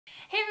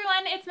Hey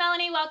everyone, it's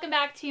Melanie. Welcome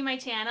back to my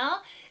channel.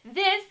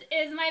 This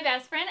is my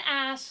best friend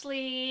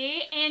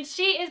Ashley, and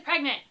she is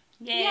pregnant.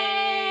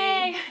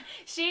 Yay!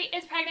 She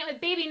is pregnant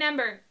with baby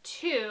number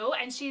 2,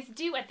 and she's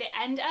due at the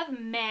end of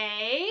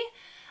May.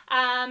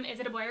 Is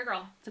it a boy or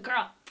girl? It's a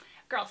girl.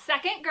 Girl,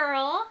 second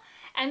girl.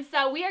 And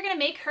so we are going to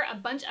make her a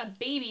bunch of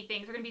baby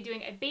things. We're going to be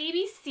doing a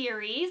baby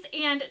series,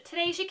 and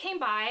today she came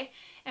by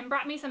and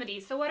brought me some of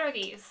these. So what are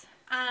these?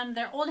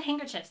 They're old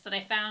handkerchiefs that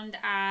I found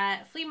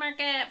at a flea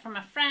market from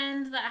a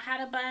friend that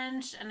had a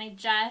bunch, and I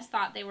just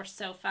thought they were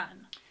so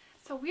fun.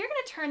 So we're going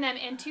to turn them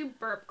into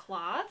burp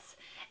cloths,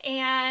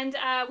 and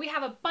we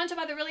have a bunch of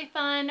other really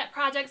fun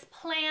projects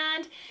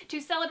planned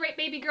to celebrate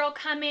baby girl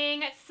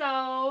coming.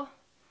 So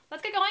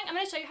let's get going. I'm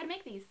going to show you how to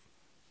make these.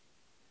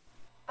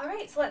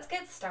 Alright, so let's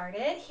get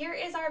started. Here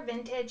is our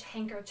vintage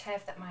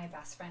handkerchief that my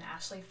best friend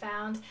Ashley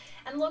found.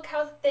 And look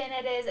how thin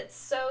it is. It's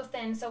so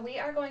thin. So we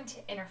are going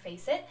to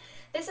interface it.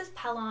 This is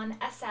Pellon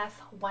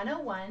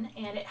SF101,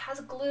 and it has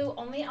glue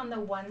only on the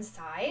one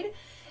side.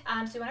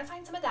 So you want to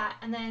find some of that.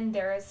 And then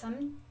there is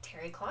some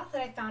terry cloth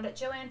that I found at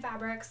Joann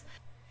Fabrics.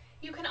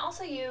 You can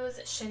also use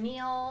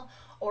chenille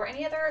or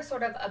any other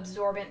sort of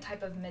absorbent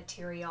type of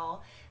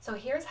material. So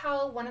here's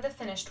how one of the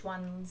finished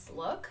ones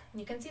look.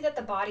 You can see that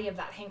the body of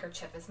that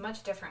handkerchief is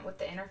much different with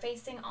the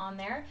interfacing on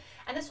there,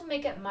 and this will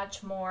make it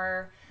much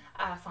more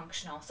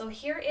functional. So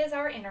here is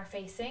our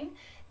interfacing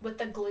with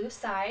the glue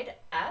side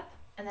up,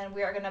 and then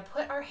we are going to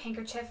put our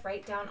handkerchief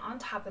right down on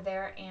top of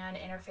there and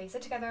interface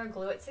it together,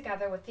 glue it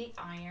together with the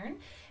iron.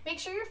 Make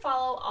sure you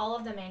follow all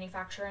of the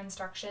manufacturer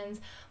instructions.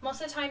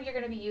 Most of the time you're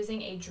going to be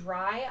using a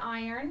dry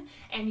iron,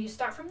 and you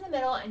start from the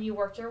middle and you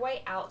work your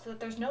way out so that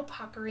there's no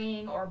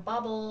puckering or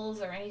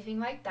bubbles or anything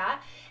like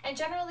that. And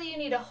generally you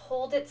need to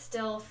hold it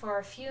still for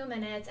a few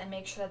minutes and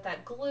make sure that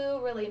that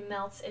glue really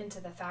melts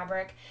into the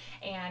fabric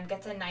and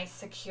gets a nice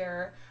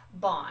secure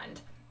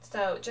bond.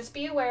 So just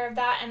be aware of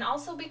that, and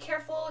also be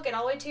careful, get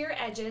all the way to your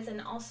edges, and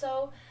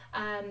also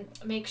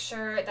make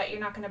sure that you're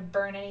not going to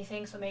burn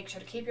anything, so make sure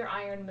to keep your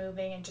iron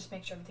moving and just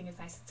make sure everything is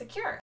nice and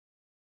secure.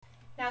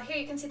 Now here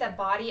you can see the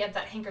body of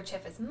that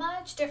handkerchief is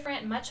much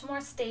different, much more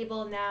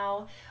stable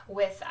now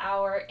with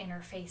our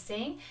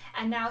interfacing.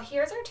 And now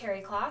here's our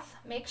terry cloth.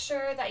 Make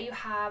sure that you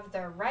have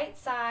the right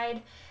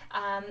side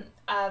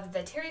of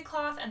the terry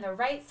cloth and the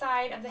right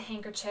side of the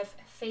handkerchief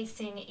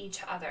facing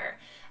each other.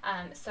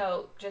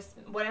 So just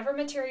whatever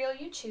material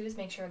you choose,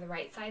 make sure the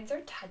right sides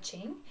are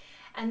touching.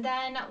 And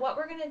then what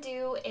we're going to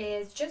do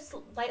is just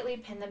lightly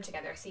pin them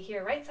together. See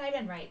here, right side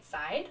and right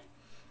side.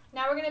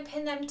 Now we're going to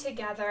pin them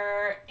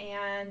together,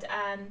 and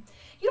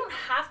you don't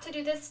have to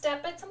do this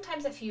step, but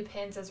sometimes a few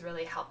pins is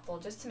really helpful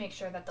just to make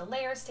sure that the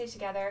layers stay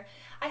together.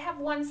 I have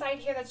one side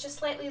here that's just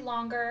slightly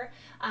longer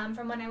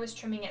from when I was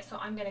trimming it, so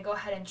I'm going to go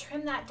ahead and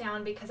trim that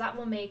down because that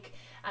will make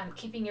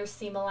keeping your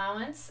seam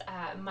allowance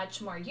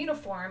much more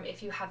uniform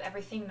if you have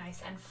everything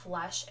nice and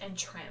flush and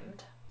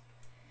trimmed.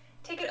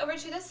 Take it over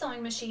to the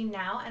sewing machine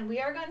now, and we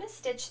are going to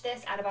stitch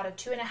this at about a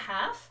 2.5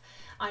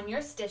 on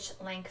your stitch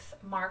length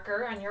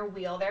marker on your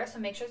wheel there, so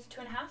make sure it's a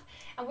 2.5.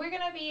 And we're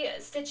going to be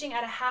stitching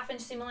at a 1/2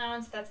 inch seam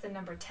allowance. That's the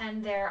number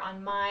 10 there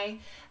on my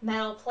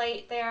metal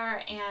plate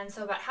there, and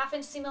so about 1/2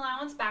 inch seam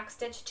allowance back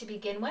stitch to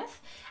begin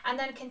with, and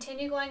then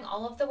continue going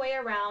all of the way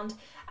around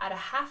at a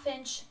 1/2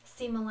 inch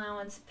seam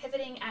allowance,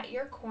 pivoting at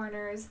your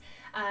corners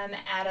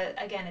at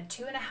again a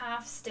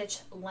 2.5 stitch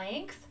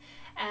length.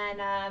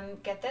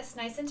 And get this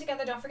nice and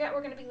together. Don't forget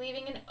we're going to be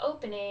leaving an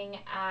opening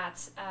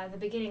at the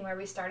beginning where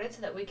we started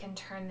so that we can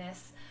turn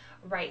this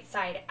right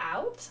side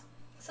out.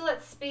 So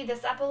let's speed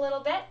this up a little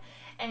bit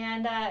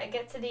and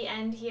get to the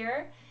end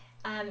here.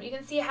 You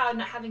can see how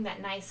not having that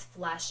nice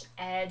flush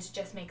edge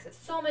just makes it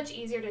so much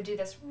easier to do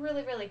this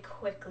really, really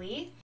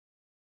quickly.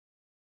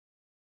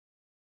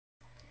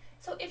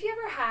 So if you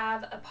ever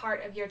have a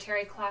part of your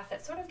terry cloth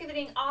that's sort of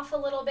getting off a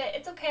little bit,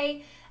 it's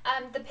okay.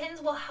 The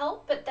pins will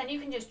help, but then you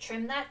can just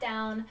trim that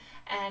down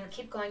and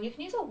keep going. You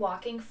can use a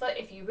walking foot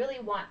if you really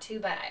want to,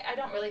 but I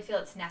don't really feel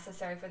it's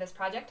necessary for this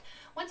project.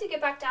 Once you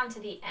get back down to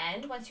the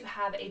end, once you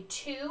have a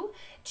 2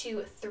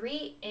 to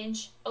 3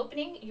 inch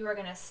opening, you are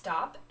going to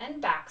stop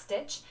and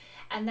backstitch,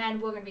 and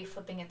then we're going to be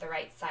flipping it the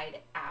right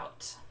side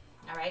out.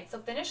 Alright, so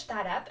finish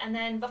that up, and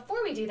then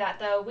before we do that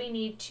though, we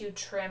need to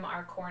trim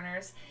our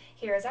corners.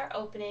 Here's our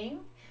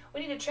opening.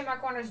 We need to trim our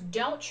corners.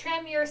 Don't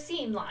trim your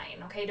seam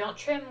line, okay? Don't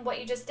trim what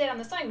you just did on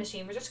the sewing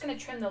machine. We're just going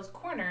to trim those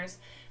corners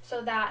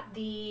so that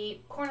the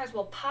corners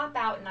will pop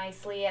out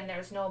nicely and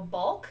there's no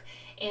bulk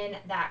in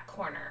that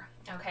corner,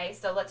 okay?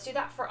 So let's do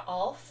that for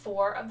all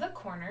 4 of the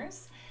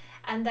corners,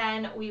 and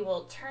then we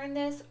will turn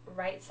this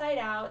right side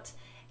out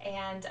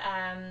and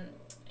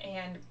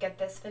get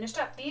this finished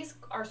up. These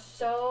are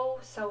so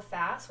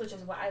fast, which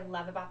is what I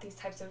love about these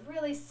types of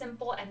really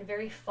simple and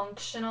very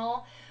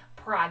functional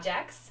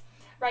projects.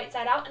 Right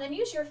side out, and then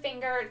use your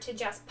finger to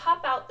just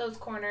pop out those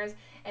corners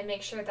and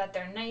make sure that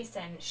they're nice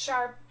and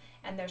sharp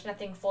and there's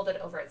nothing folded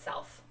over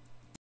itself.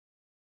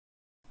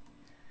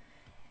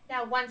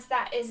 Now once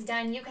that is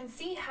done, you can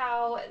see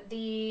how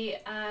the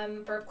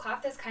burp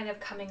cloth is kind of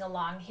coming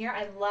along here.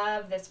 I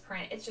love this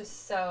print. It's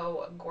just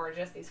so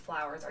gorgeous. These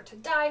flowers are to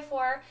die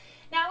for.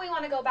 Now we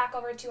want to go back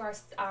over to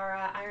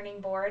our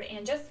ironing board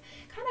and just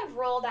kind of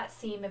roll that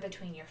seam in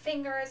between your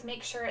fingers.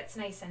 Make sure it's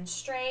nice and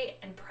straight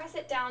and press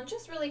it down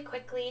just really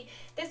quickly.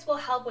 This will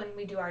help when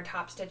we do our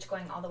top stitch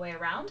going all the way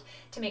around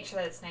to make sure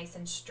that it's nice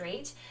and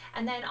straight.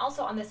 And then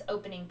also on this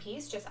opening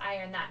piece, just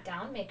iron that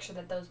down. Make sure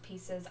that those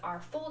pieces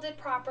are folded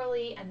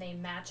properly and they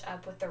match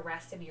up with the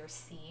rest of your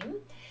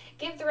seam.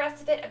 Give the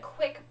rest of it a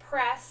quick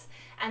press,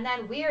 and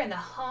then we're in the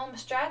home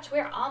stretch.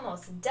 We're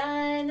almost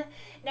done.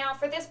 Now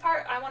for this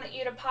part, I want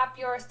you to pop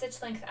your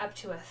stitch length up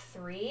to a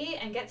 3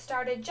 and get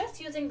started just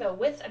using the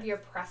width of your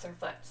presser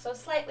foot. So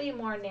slightly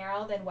more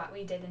narrow than what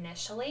we did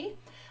initially,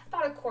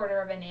 about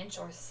 1/4 of an inch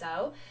or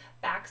so.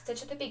 Back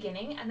stitch at the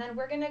beginning, and then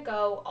we're gonna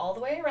go all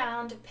the way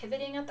around,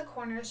 pivoting at the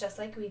corners just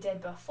like we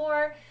did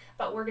before,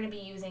 but we're gonna be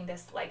using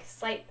this like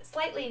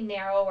slightly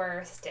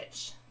narrower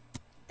stitch.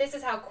 This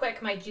is how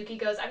quick my Juki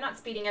goes. I'm not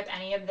speeding up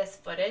any of this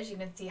footage. You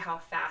can see how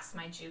fast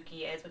my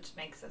Juki is, which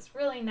makes this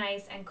really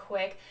nice and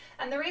quick.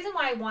 And the reason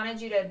why I wanted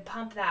you to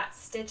pump that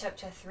stitch up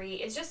to 3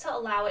 is just to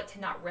allow it to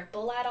not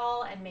ripple at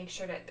all and make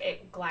sure that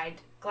it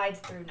glides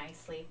through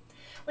nicely.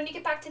 When you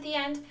get back to the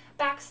end,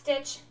 back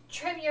stitch,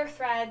 trim your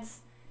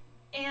threads,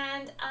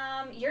 and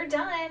you're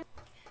done.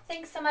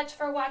 Thanks so much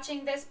for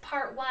watching this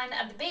part 1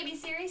 of the baby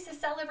series to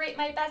celebrate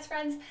my best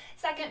friend's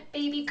second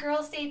baby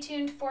girl. Stay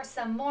tuned for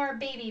some more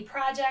baby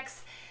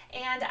projects,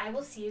 and I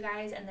will see you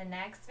guys in the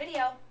next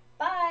video.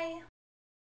 Bye!